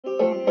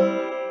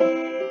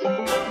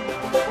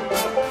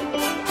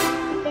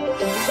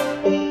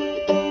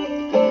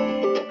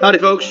Howdy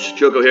folks,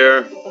 Joko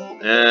here,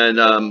 and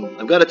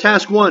I've got a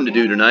task one to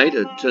do tonight,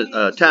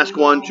 task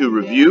one to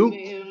review.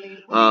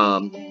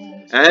 I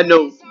had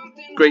no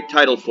great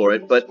title for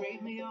it, but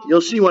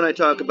you'll see when I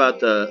talk about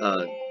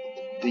the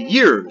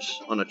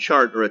years on a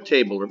chart or a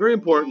table are very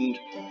important,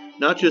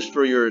 not just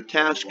for your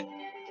task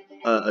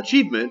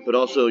achievement, but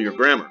also your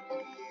grammar.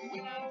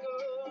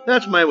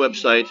 That's my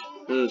website,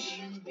 as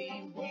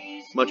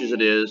much as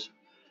it is,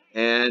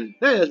 and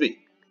hey, that's me.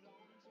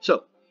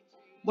 So,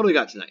 what do we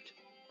got tonight?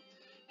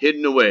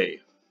 Hidden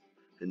away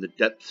in the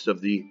depths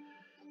of the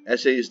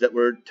essays that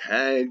were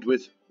tagged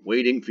with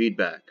waiting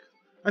feedback.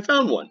 I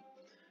found one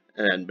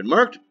and been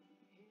marked,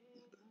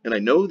 and I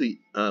know the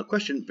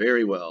question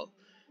very well.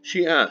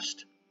 She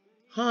asked,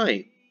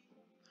 "Hi,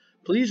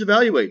 please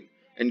evaluate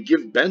and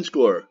give band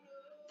score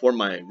for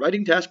my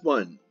writing task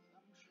 1.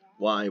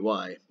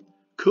 Why?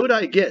 Could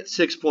I get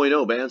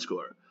 6.0 band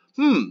score?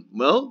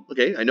 Well,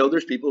 okay, I know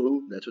there's people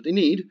who that's what they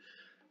need.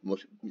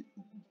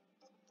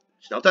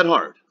 It's not that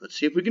hard. Let's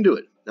see if we can do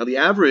it. Now, the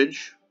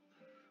average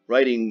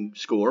writing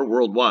score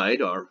worldwide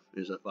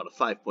is about a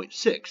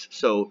 5.6,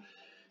 so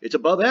it's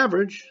above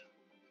average.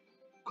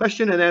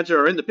 Question and answer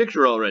are in the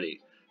picture already.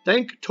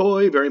 Thank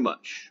Toy very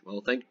much.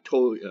 Well, thank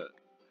Toy.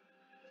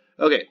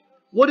 Okay,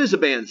 what is a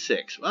band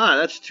 6?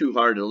 That's too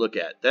hard to look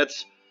at.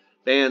 That's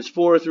bands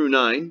 4 through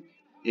 9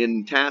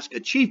 in task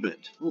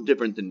achievement. A little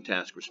different than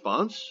task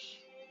response.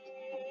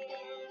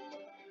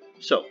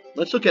 So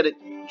let's look at it,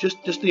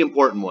 just the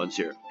important ones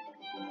here.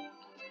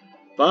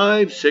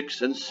 5,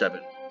 6, and 7.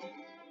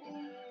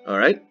 All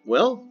right,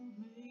 well,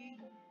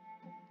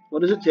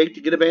 what does it take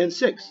to get a band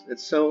 6?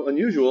 It's so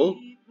unusual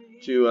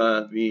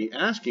to be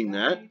asking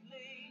that.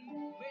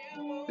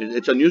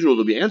 It's unusual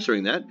to be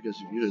answering that because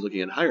you're usually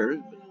looking at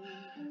higher.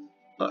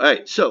 All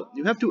right, so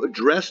you have to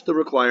address the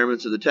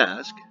requirements of the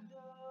task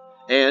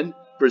and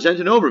present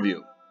an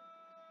overview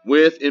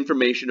with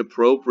information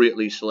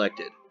appropriately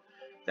selected.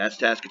 That's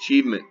task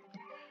achievement.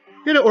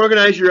 You're going to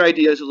organize your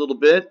ideas a little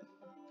bit.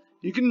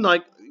 You can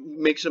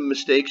make some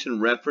mistakes in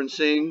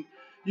referencing.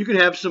 You can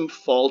have some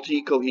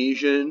faulty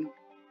cohesion.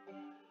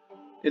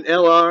 In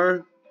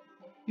LR,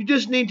 you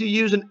just need to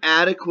use an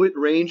adequate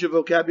range of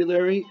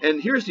vocabulary.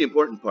 And here's the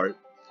important part.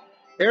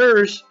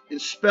 Errors in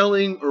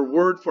spelling or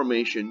word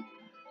formation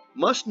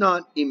must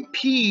not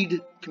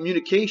impede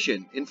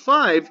communication. In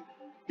 5,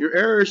 your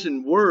errors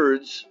in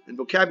words and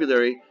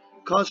vocabulary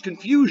cause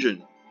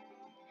confusion.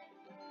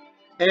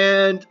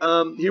 And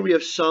here we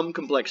have some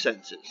complex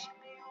sentences.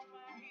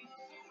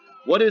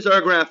 What is our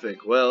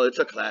graphic? Well, it's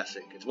a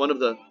classic. It's one of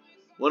the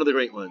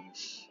great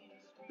ones.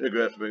 The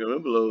graphic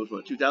below is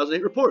a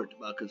 2008 report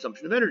about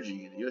consumption of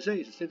energy in the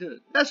USA.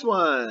 That's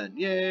one.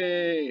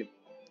 Yay!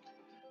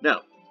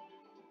 Now,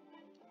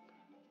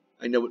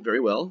 I know it very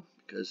well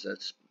because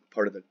that's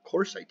part of the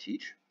course I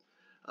teach.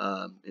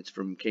 It's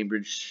from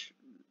Cambridge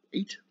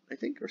 8, I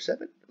think, or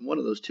 7. One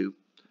of those two.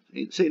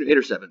 Say 8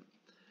 or 7.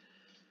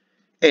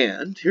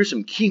 And here's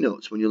some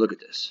keynotes when you look at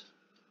this.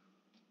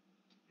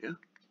 Yeah?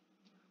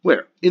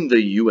 Where? In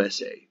the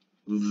USA.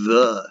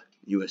 The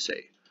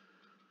USA.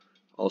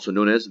 Also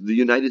known as the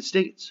United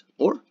States,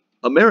 or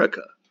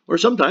America, or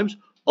sometimes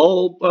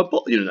all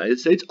United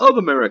States of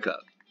America.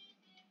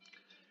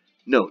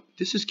 Note,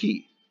 this is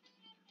key.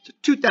 It's a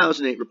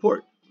 2008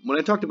 report. When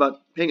I talked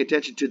about paying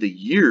attention to the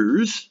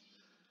years,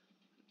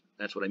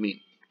 that's what I mean.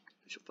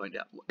 You'll find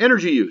out.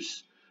 Energy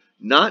use,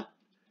 not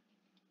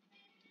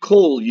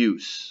coal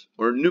use,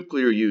 or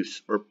nuclear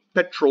use, or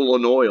petrol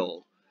and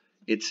oil.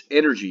 It's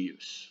energy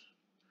use.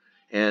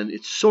 And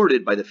it's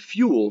sorted by the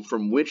fuel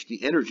from which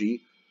the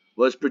energy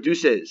was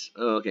produced.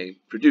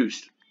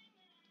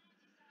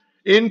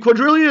 In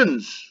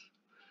quadrillions.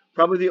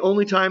 Probably the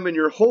only time in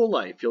your whole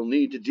life you'll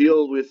need to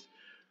deal with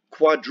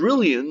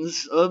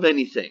quadrillions of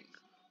anything.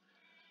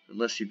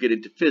 Unless you get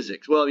into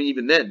physics. Well,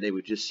 even then, they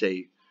would just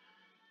say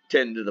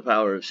 10 to the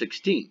power of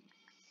 16.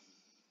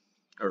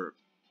 Or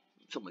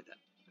something like that.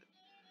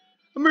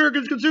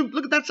 Americans consume,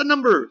 look, that's a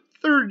number.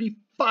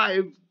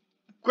 35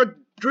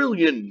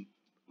 quadrillion.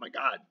 My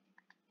God.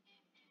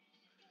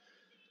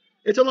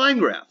 It's a line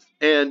graph.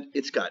 And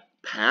it's got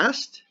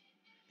past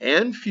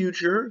and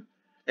future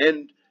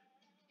and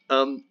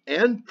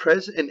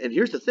present. And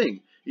here's the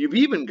thing. You've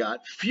even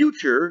got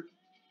future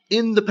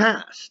in the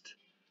past.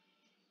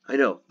 I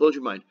know, blows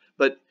your mind.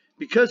 But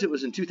because it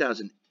was in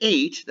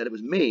 2008 that it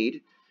was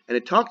made, and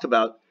it talked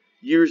about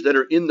years that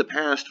are in the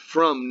past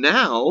from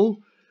now,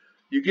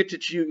 you get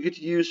to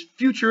use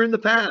future in the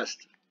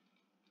past.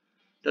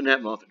 Doesn't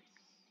happen often.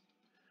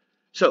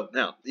 So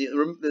now,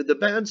 the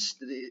bands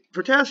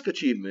for task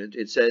achievement,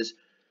 it says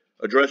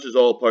addresses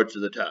all parts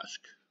of the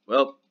task.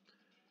 Well,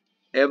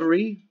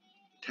 every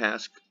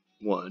task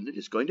 1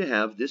 is going to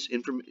have this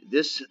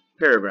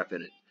paragraph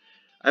in it.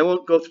 I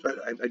won't go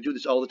through. I do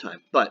this all the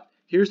time, but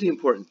here's the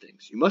important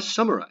things. You must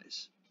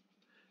summarize.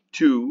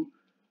 To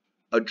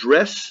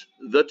address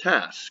the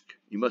task,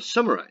 you must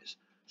summarize.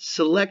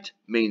 Select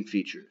main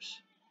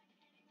features.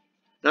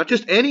 Not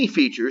just any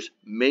features,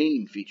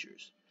 main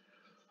features.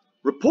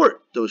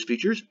 Report those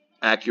features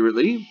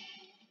accurately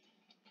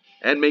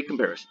and make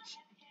comparisons.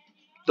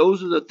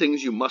 Those are the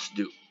things you must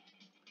do.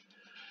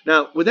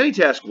 Now, with any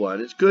task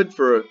one, it's good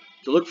to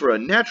look for a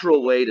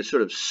natural way to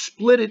sort of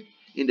split it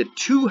into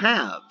two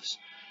halves.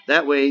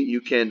 That way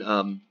you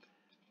can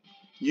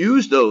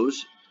use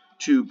those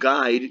to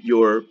guide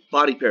your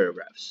body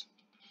paragraphs.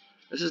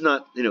 This is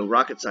not,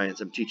 rocket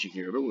science I'm teaching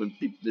here.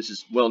 This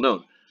is well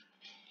known.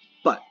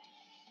 But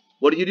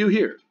what do you do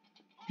here?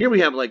 Here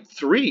we have like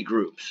 3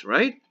 groups,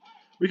 right?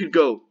 We could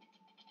go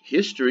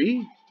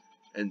history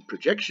and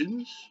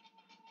projections,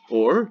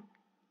 or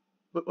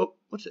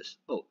what's this?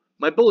 Oh,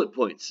 my bullet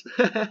points.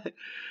 I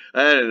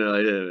don't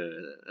know.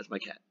 That's my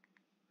cat.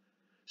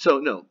 So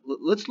no,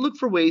 let's look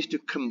for ways to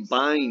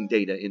combine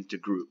data into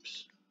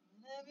groups.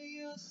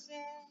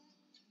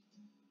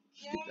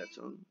 Skip that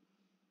song.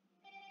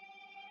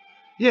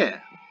 Yeah.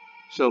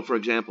 So for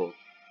example,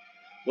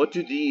 what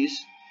do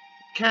these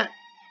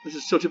this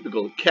is so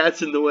typical,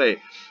 cats in the way.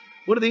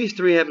 What do these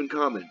 3 have in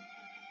common?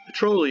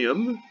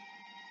 Petroleum,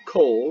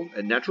 coal,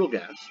 and natural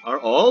gas are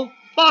all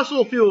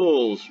fossil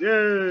fuels.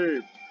 Yay!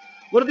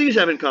 What do these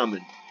have in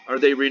common? Are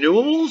they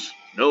renewables?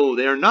 No,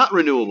 they are not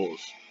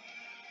renewables.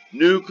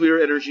 Nuclear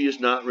energy is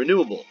not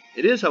renewable.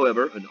 It is,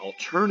 however, an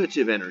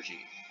alternative energy.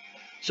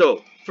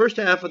 So, first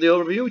half of the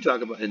overview, we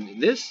talk about,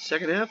 and this,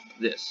 second half,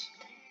 this.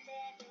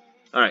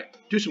 All right,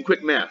 do some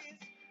quick math.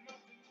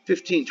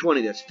 15,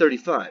 20, that's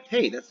 35.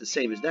 Hey, that's the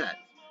same as that.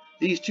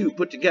 These two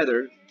put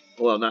together,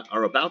 well,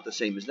 are about the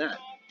same as that.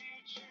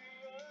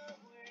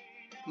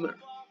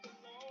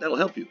 That'll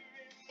help you.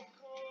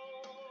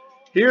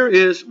 Here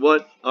is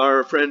what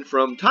our friend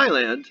from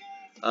Thailand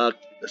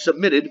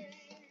submitted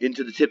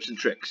into the tips and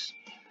tricks.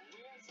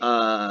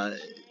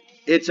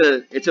 It's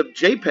a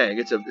JPEG.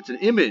 It's an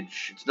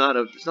image. It's not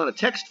a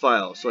text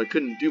file, so I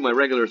couldn't do my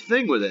regular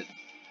thing with it.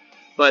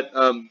 But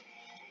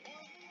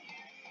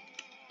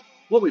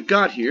what we've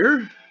got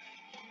here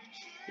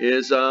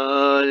is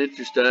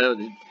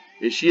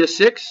is she a 6?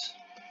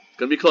 It's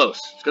gonna be close.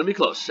 It's gonna be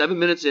close. 7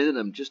 minutes in, and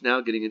I'm just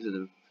now getting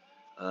into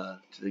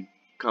the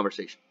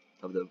conversation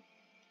of the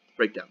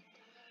breakdown.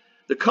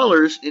 The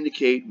colors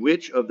indicate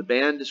which of the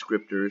band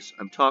descriptors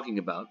I'm talking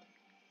about.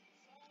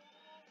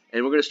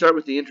 And we're going to start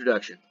with the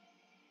introduction.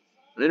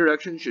 An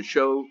introduction should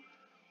show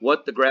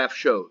what the graph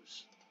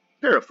shows.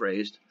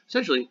 Paraphrased,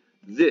 essentially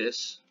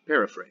this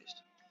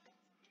paraphrased.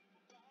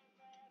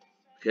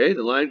 Okay,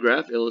 the line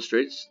graph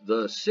illustrates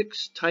the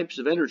 6 types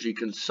of energy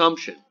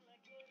consumption.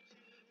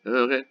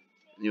 Okay,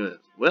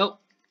 well,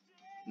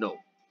 no.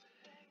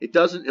 It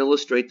doesn't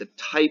illustrate the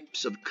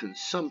types of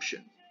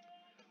consumption.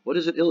 What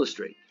does it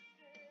illustrate?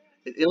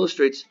 It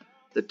illustrates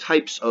the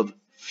types of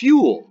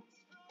fuel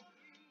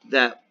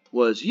that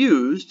was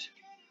used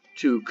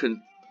to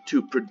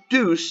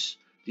produce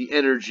the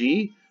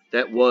energy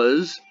that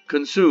was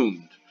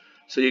consumed.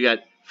 So you got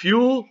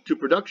fuel to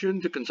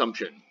production to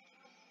consumption.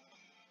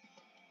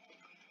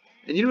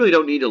 And you really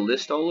don't need to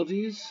list all of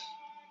these.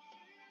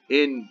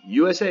 In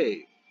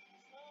USA,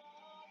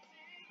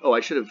 oh, I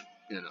should have,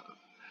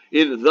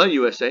 in the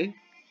USA,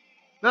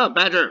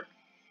 Badger,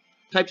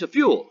 types of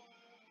fuel.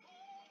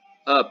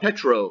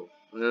 Petro,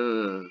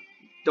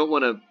 don't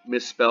want to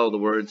misspell the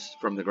words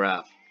from the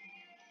graph.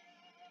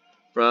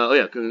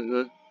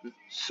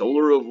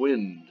 Solar of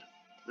wind.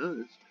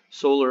 It's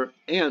solar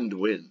and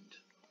wind.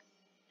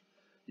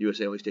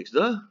 USA always takes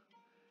the.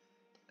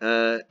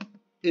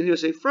 In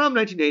USA from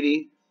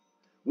 1980,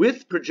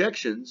 with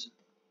projections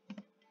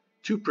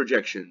to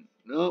projection.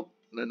 No.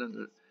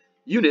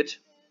 Unit.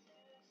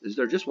 Is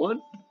there just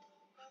one?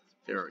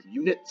 There are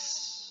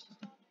units.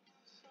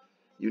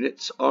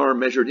 Units are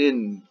measured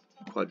in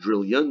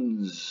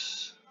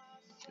quadrillions.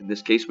 In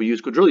this case, we use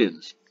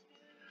quadrillions.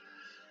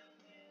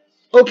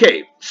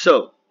 Okay,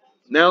 so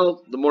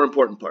now the more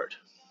important part,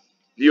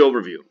 the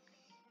overview.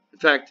 In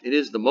fact, it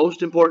is the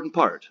most important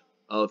part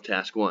of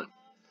task 1.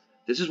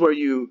 This is where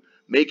you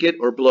make it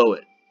or blow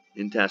it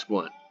in task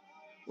 1.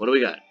 What do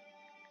we got?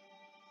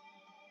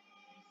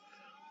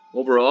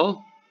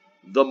 Overall,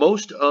 the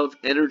most of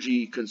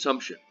energy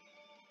consumption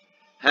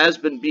has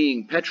been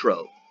being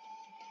petro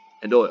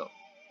and oil,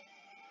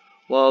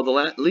 while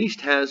the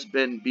least has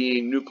been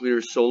being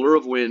nuclear, solar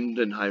of wind,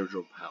 and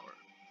hydropower.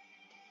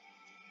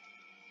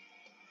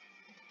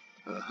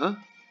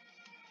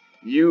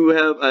 You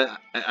have,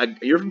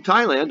 you're from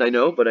Thailand, I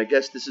know, but I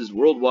guess this is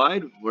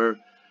worldwide, where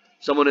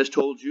someone has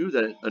told you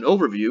that an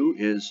overview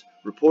is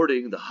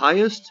reporting the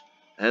highest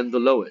and the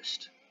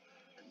lowest.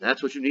 And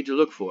that's what you need to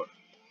look for.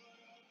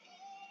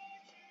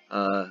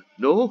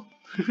 No?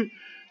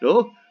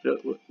 No?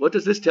 What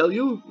does this tell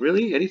you?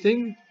 Really?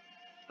 Anything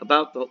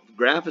about the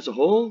graph as a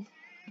whole?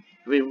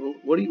 I mean,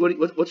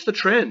 what's the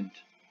trend?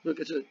 Look,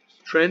 it's a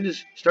trend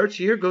starts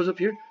here, goes up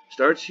here,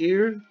 starts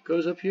here,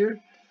 goes up here,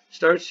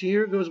 starts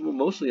here, goes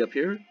mostly up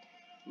here,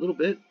 a little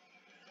bit.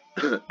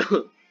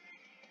 The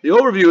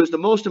overview is the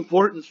most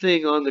important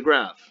thing on the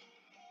graph.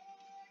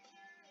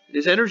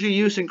 Is energy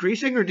use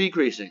increasing or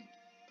decreasing?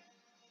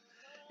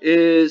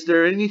 Is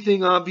there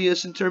anything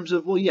obvious in terms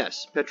of, well,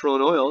 yes, petrol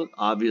and oil,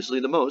 obviously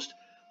the most,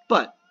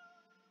 but,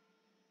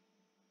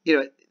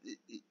 okay,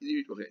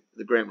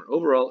 the grammar.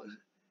 Overall,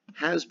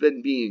 has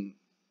been being,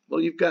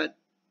 Well, you've got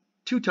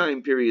two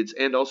time periods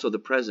and also the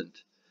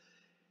present.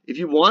 If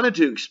you wanted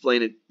to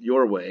explain it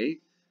your way,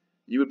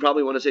 you would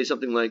probably want to say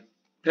something like,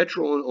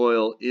 petrol and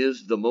oil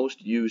is the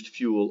most used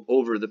fuel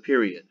over the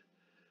period.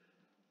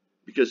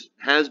 Because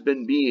has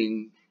been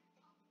being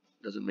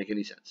doesn't make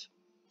any sense.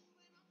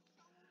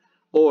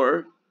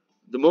 Or,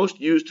 the most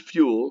used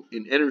fuel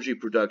in energy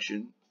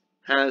production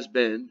has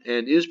been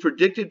and is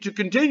predicted to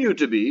continue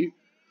to be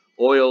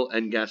oil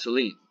and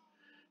gasoline.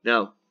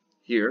 Now,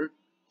 here,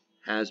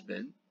 has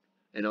been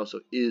and also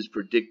is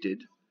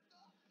predicted,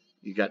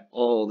 you got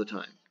all the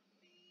time.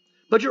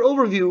 But your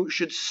overview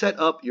should set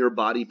up your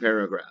body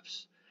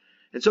paragraphs.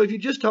 And so if you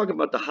just talk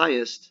about the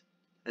highest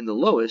and the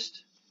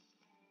lowest,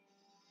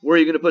 where are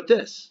you going to put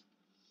this?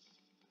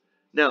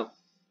 Now,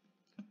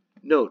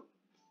 note,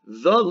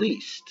 the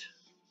least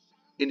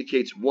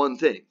indicates one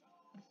thing,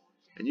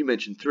 and you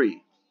mentioned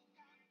 3.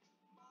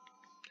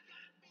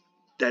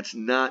 That's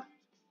not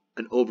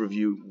an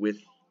overview with,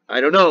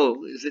 I don't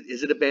know, is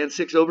it a band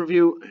 6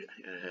 overview?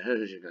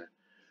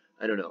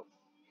 I don't know.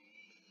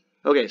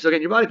 Okay, so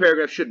again, your body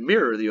paragraph should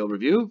mirror the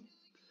overview.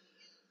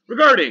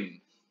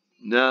 Regarding.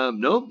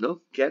 No,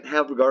 can't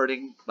have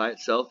regarding by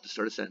itself to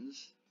start a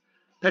sentence.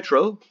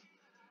 Petrol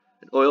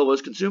and oil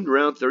was consumed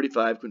around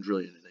 35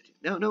 quadrillion.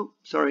 No,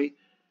 sorry.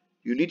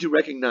 You need to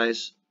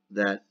recognize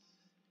that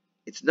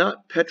it's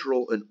not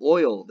petrol and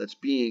oil that's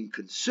being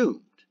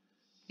consumed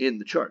in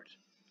the chart.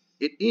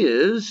 It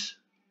is,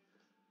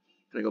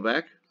 can I go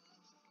back?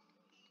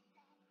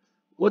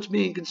 What's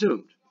being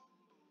consumed?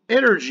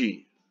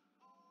 Energy.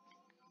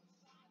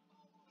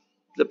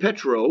 The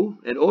petrol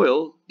and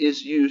oil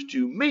is used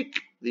to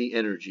make the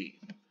energy.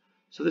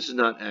 So this is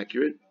not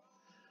accurate.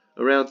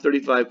 Around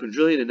 35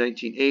 quadrillion in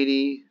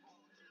 1980.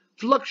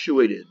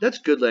 Fluctuated. That's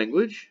good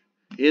language.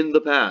 In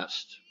the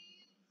past.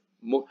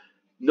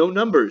 No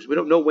numbers. We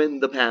don't know when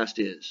the past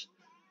is.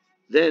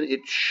 Then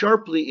it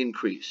sharply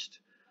increased.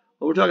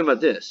 Well, we're talking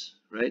about this,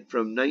 right?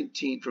 From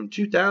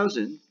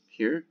 2000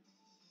 here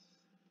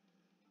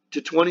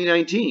to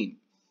 2019.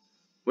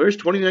 Where's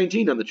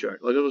 2019 on the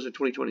chart? Well, it goes to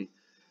 2020.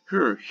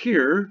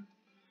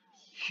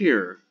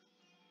 Here.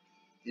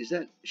 Is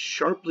that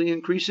sharply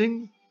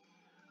increasing?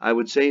 I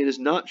would say it is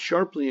not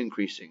sharply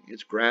increasing.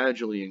 It's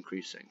gradually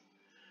increasing.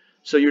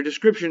 So your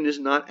description is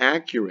not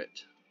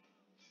accurate.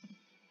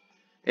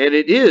 And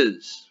it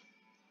is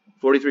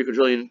 43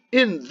 quadrillion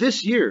in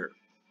this year.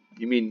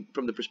 You mean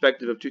from the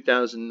perspective of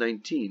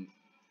 2019?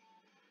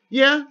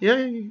 Yeah,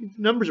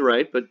 numbers are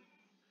right, but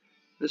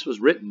this was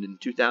written in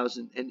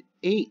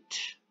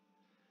 2008,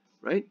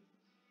 right?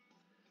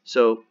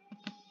 So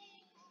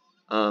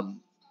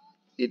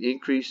it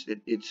increased.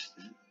 It's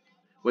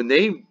when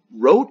they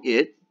wrote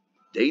it,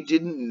 they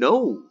didn't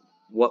know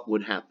what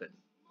would happen.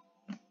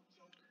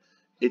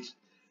 It's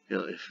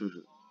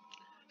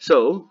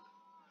so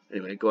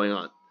anyway, going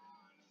on.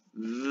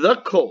 The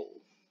coal.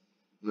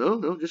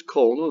 No, just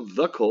coal. No,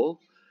 the coal.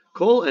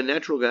 Coal and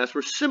natural gas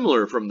were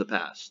similar from the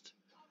past.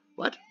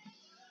 What?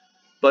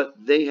 But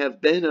they have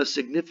been a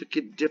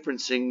significant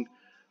differencing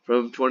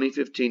from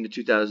 2015 to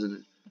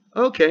 2000.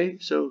 Okay,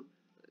 so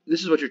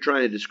this is what you're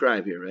trying to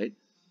describe here, right?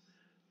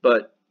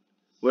 But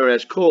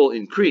whereas coal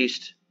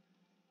increased,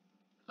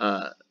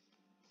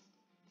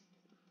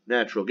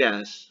 natural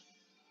gas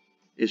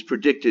is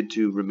predicted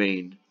to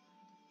remain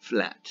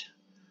flat.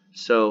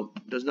 So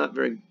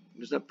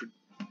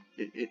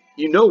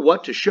you know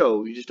what to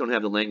show, you just don't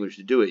have the language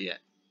to do it yet.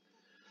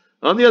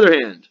 On the other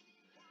hand,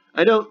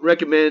 I don't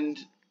recommend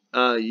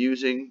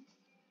using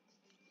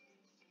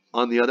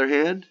on the other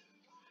hand,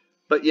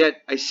 but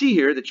yet I see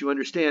here that you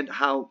understand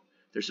how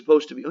they're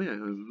supposed to be. Oh yeah,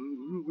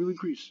 will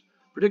increase.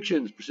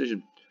 Predictions,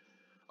 precision.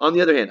 On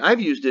the other hand,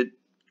 I've used it,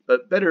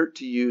 but better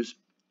to use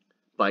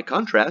by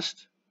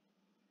contrast.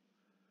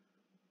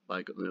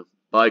 By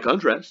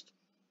contrast.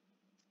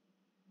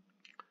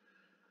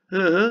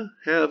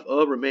 Have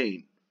a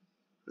remain.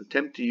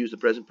 Attempt to use the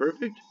present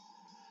perfect.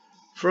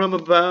 From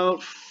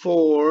about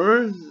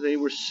 4, they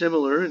were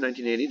similar in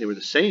 1980. They were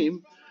the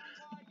same.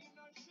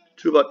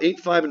 To about 8,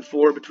 5, and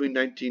 4 between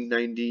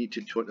 1990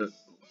 to 20.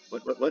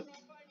 What?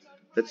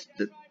 That's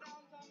the.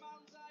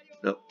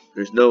 No,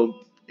 there's no.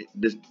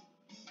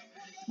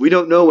 We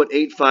don't know what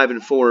 8, 5,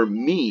 and 4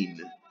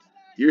 mean.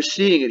 You're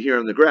seeing it here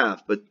on the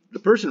graph, but the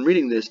person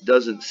reading this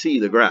doesn't see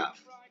the graph.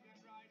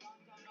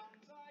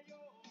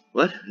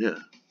 What? Yeah.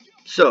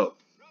 So,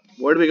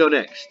 where do we go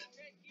next?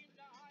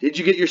 Did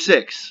you get your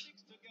 6?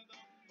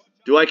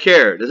 Do I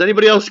care? Does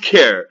anybody else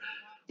care?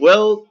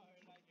 Well,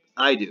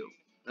 I do.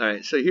 All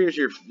right. So here's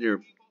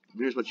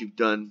here's what you've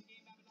done.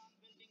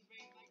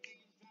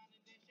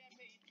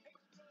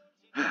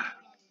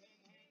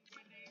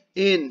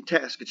 In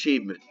task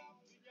achievement,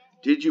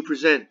 did you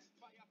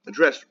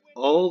address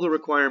all the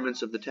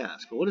requirements of the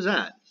task? Well, what is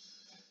that?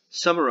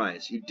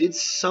 Summarize. You did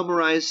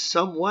summarize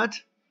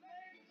somewhat,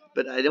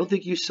 but I don't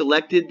think you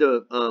selected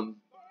the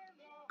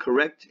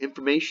correct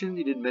information.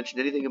 You didn't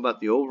mention anything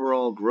about the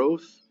overall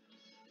growth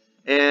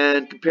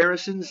and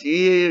comparisons.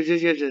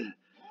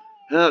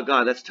 Oh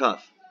God, that's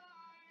tough.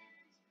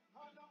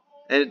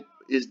 And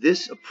is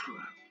this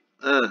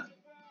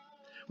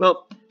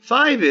Well,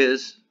 5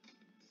 is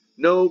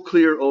no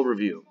clear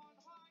overview.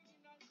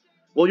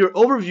 Well, your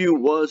overview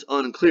was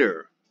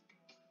unclear,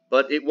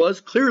 but it was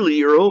clearly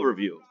your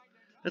overview.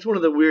 That's one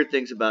of the weird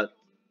things about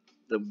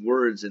the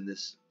words in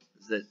this,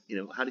 is that,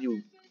 how do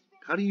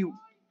you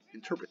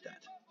interpret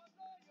that?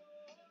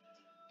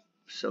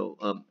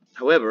 So,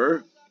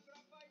 however,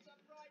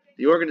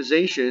 the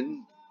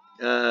organization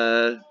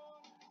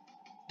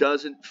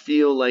doesn't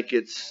feel like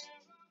it's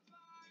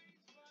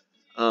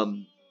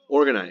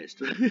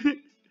organized.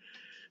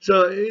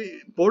 So,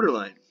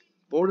 borderline.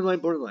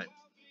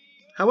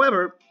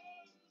 However,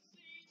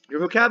 your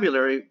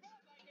vocabulary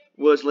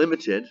was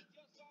limited,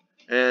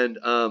 and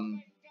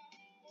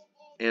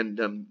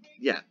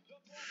yeah,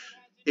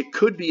 it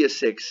could be a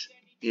 6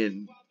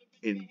 in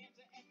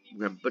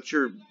but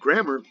your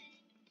grammar,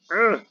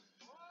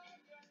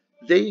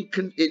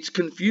 it's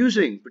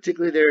confusing,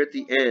 particularly there at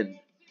the end.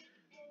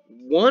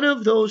 One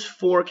of those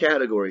 4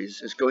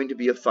 categories is going to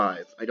be a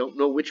 5. I don't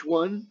know which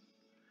one,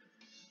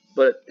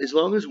 but as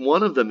long as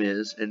one of them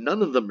is, and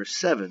none of them are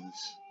 7s,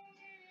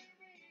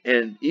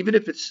 and even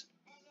if it's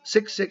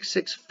 6, 6,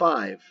 6,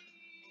 5,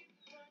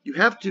 you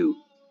have to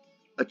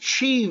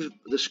achieve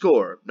the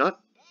score. They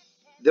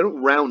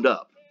don't round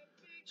up.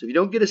 So if you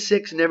don't get a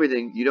 6 and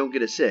everything, you don't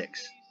get a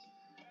 6.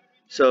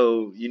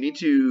 So you need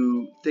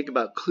to think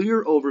about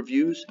clear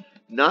overviews,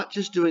 not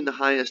just doing the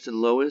highest and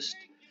lowest,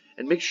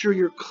 and make sure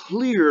you're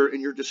clear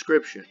in your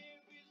description.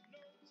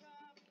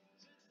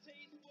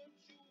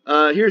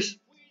 Here's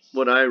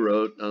what I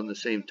wrote on the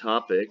same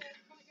topic.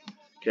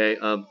 Okay,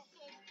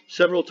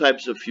 several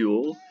types of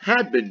fuel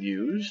had been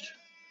used.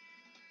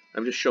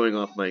 I'm just showing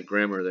off my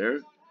grammar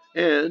there.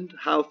 And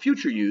how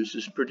future use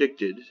is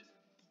predicted.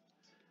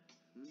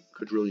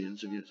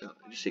 Quadrillions of units.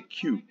 I just say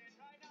Q.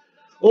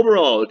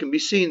 Overall, it can be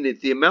seen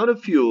that the amount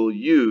of fuel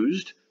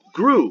used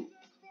grew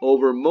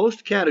over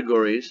most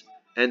categories,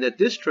 and that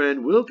this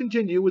trend will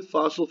continue with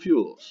fossil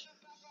fuels.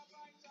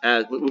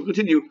 As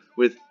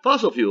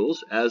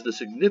the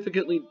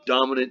significantly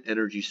dominant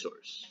energy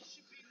source.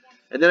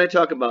 And then I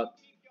talk about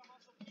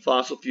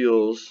fossil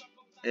fuels,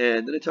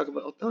 and then I talk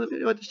about,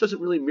 this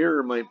doesn't really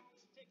mirror my...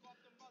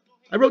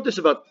 I wrote this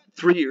about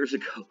 3 years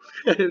ago.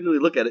 I didn't really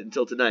look at it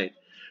until tonight.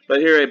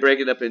 But here I break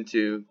it up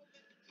into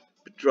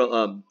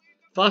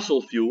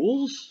fossil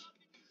fuels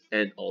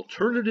and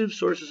alternative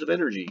sources of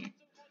energy,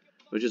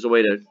 which is a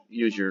way to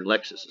use your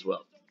Lexis as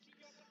well.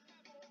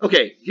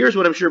 Okay, here's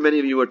what I'm sure many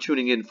of you are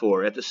tuning in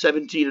for at the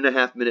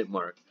 17.5-minute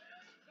mark.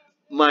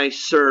 My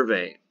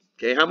survey.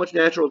 Okay, how much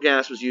natural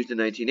gas was used in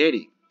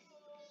 1980?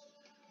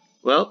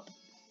 Well,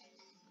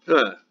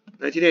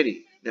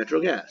 1980,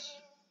 natural gas,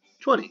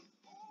 20.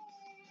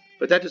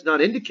 But that does not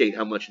indicate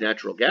how much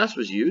natural gas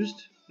was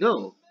used.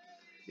 No,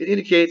 it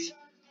indicates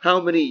how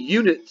many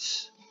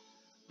units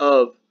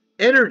of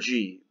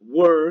energy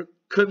were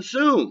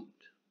consumed.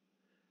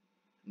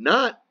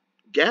 Not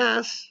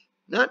gas,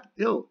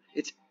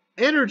 it's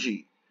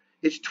energy.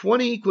 It's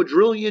 20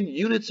 quadrillion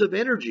units of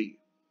energy.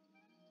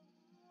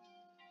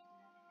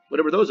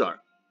 Whatever those are.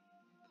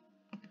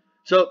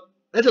 So,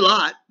 that's a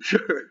lot,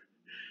 sure.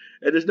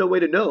 And there's no way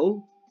to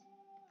know,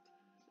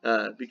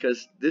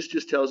 because this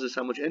just tells us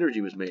how much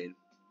energy was made.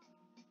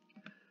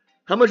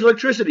 How much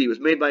electricity was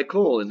made by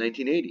coal in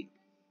 1980?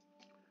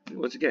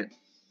 Once again,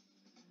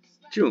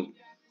 2.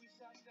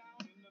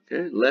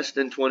 Okay, less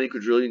than 20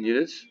 quadrillion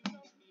units.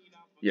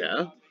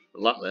 Yeah, a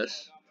lot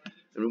less.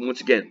 And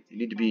once again, you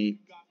need to be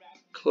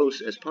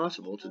close as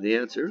possible to the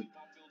answer.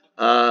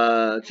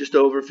 Just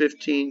over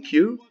 15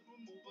 Q.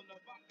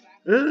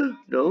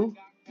 No.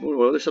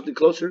 Well, there's something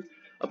closer.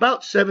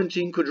 About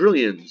 17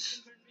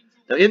 quadrillions.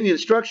 Now, in the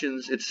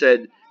instructions, it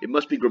said it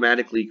must be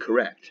grammatically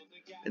correct.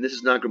 And this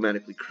is not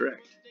grammatically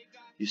correct.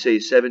 You say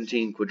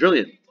 17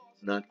 quadrillion,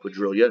 not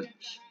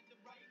quadrillions.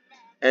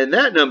 And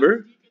that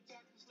number,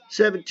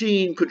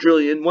 17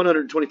 quadrillion,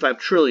 125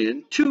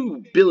 trillion,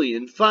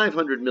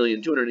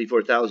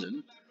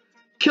 2,500,284,000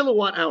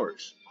 kilowatt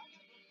hours,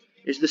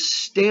 is the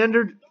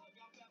standard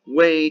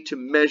way to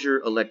measure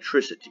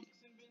electricity.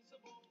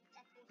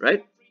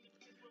 Right?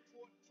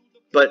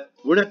 But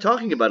we're not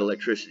talking about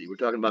electricity. We're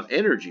talking about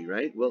energy,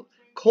 right? Well,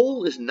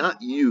 coal is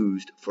not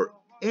used for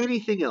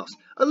anything else.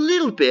 A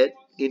little bit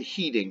in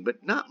heating,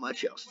 but not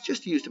much else. It's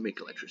just used to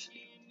make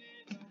electricity.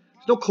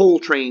 There's no coal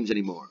trains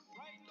anymore.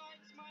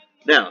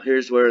 Now,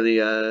 here's where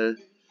the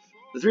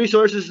three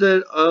sources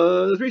that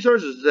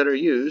are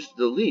used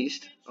the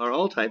least are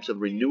all types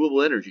of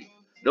renewable energy.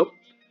 Nope,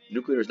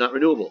 nuclear is not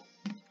renewable.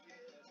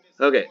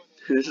 Okay,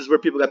 this is where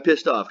people got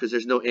pissed off because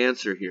there's no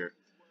answer here.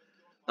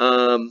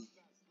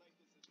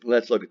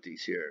 Let's look at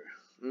these here.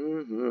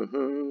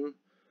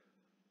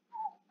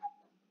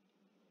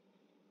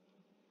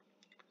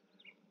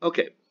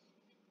 Okay,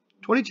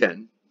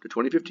 2010 to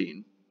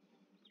 2015,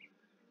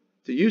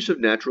 the use of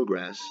natural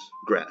grass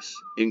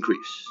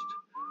increased.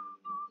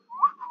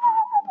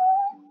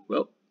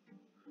 Well,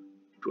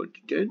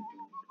 2010,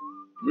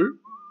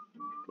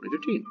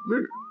 2015,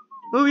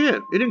 oh yeah,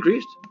 it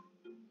increased.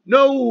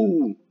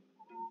 No!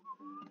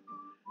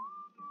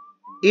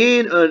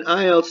 In an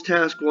IELTS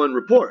Task 1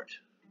 report,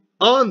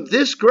 on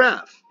this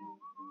graph,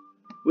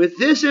 with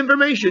this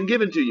information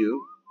given to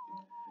you,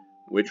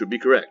 which would be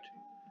correct?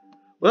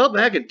 Well,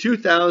 back in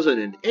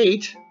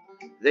 2008,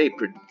 they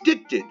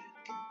predicted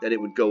that it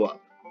would go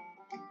up.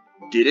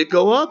 Did it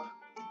go up?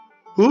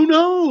 Who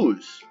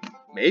knows?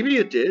 Maybe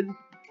it did.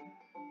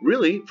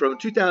 Really, from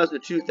 2000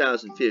 to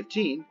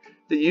 2015,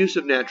 the use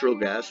of natural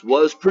gas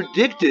was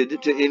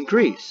predicted to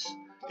increase.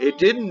 It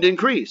didn't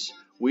increase.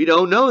 We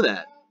don't know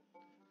that.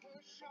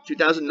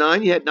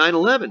 2009, you had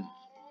 9/11.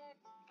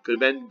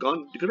 Could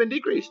have been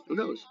decreased. Who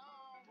knows?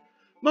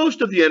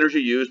 Most of the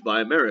energy used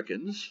by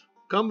Americans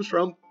comes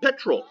from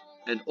petrol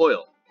and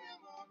oil.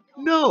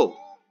 No.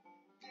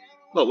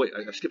 Oh, wait,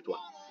 I skipped one.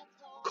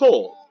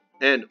 Coal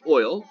and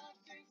oil.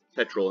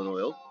 Petrol and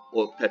oil.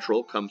 Well,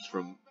 petrol comes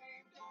from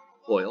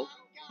oil.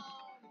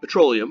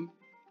 Petroleum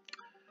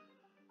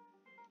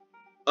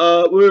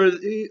were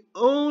the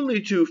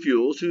only two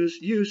fuels whose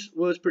use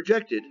was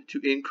projected to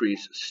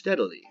increase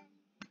steadily.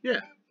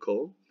 Yeah,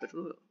 coal,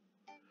 petrol, oil.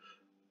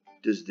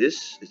 Is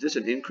this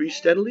an increase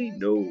steadily?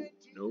 No.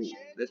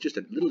 That's just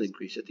a little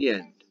increase at the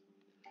end.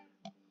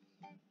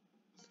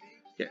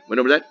 Yeah, went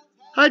over that.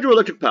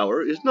 Hydroelectric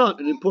power is not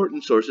an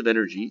important source of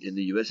energy in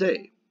the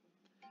USA.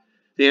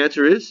 The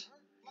answer is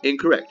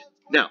incorrect.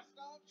 Now,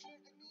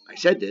 I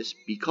said this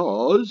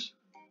because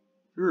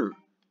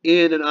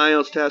in an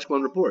IELTS Task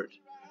 1 report.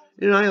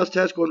 In an IELTS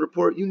Task 1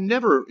 report, you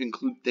never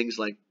include things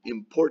like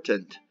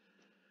important,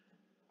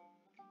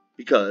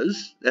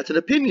 because that's an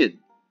opinion.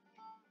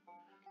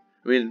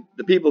 I mean,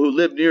 the people who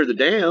live near the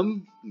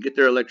dam and get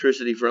their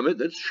electricity from it,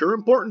 that's sure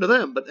important to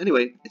them. But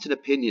anyway, it's an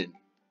opinion.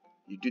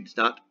 It's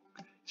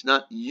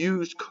not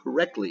used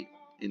correctly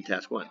in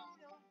Task 1.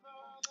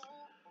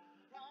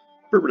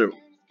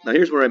 Now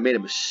here's where I made a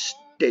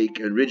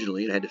mistake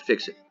originally and I had to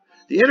fix it.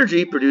 The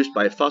energy produced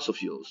by fossil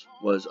fuels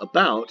was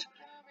about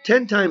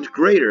 10 times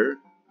greater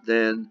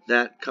than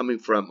that coming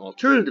from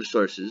alternative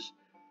sources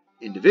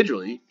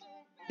individually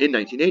in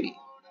 1980.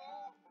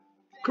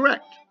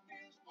 Correct.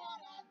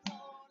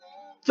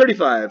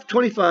 35,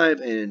 25,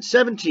 and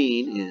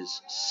 17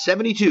 is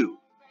 72.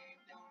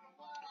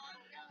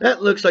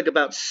 That looks like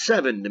about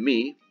 7 to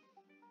me.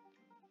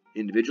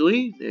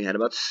 Individually, they had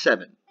about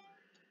 7.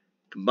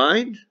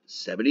 Combined,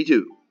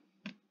 72.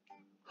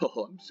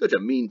 Oh, I'm such a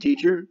mean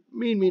teacher.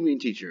 Mean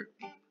teacher.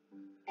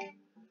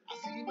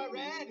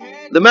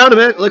 The amount of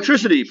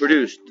electricity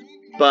produced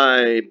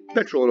by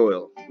petrol and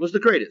oil was the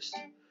greatest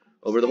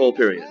over the whole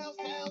period.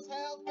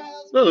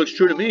 Well, it looks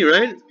true to me,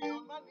 right?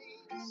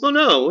 Well,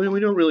 no, we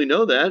don't really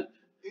know that.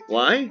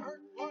 Why?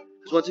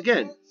 Because once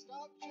again,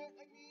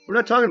 we're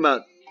not talking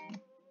about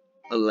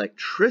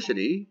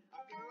electricity.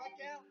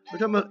 We're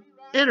talking about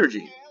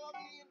energy.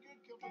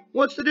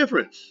 What's the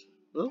difference?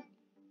 Well,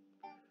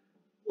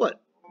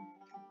 what?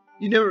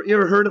 You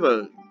ever heard of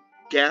a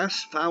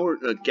gas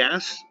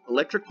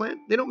electric plant?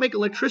 They don't make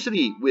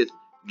electricity with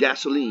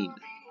gasoline,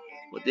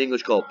 what the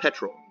English call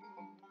petrol.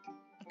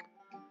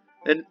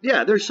 And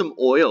yeah, there's some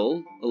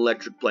oil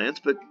electric plants,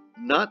 but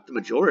not the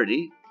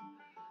majority.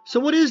 So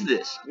what is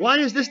this? Why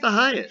is this the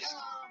highest?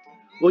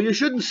 Well, you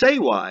shouldn't say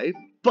why,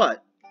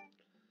 but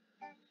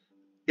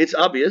it's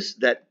obvious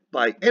that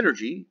by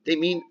energy, they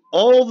mean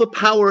all the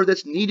power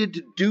that's needed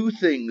to do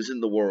things in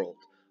the world,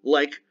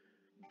 like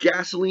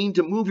gasoline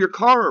to move your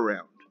car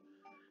around.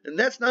 And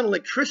that's not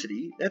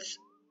electricity, that's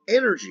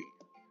energy.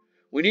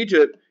 We need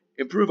to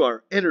improve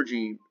our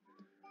energy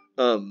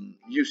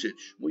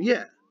usage. Well,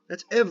 yeah,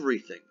 that's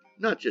everything,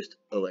 not just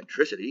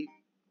electricity.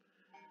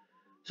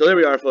 So there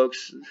we are,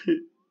 folks.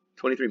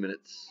 23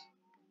 minutes.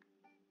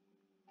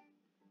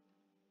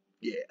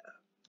 Yeah.